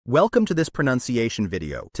Welcome to this pronunciation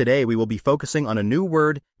video. Today we will be focusing on a new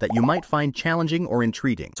word that you might find challenging or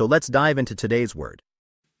intriguing. So let's dive into today's word.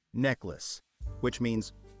 Necklace, which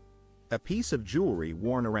means a piece of jewelry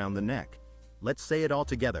worn around the neck. Let's say it all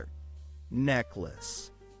together. Necklace.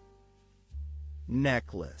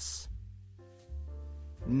 Necklace.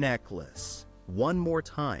 Necklace. One more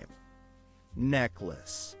time.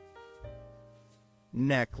 Necklace.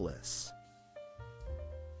 Necklace.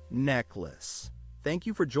 Necklace. Thank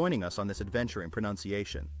you for joining us on this adventure in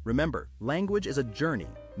pronunciation. Remember, language is a journey,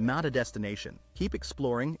 not a destination. Keep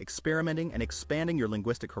exploring, experimenting, and expanding your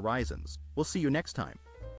linguistic horizons. We'll see you next time.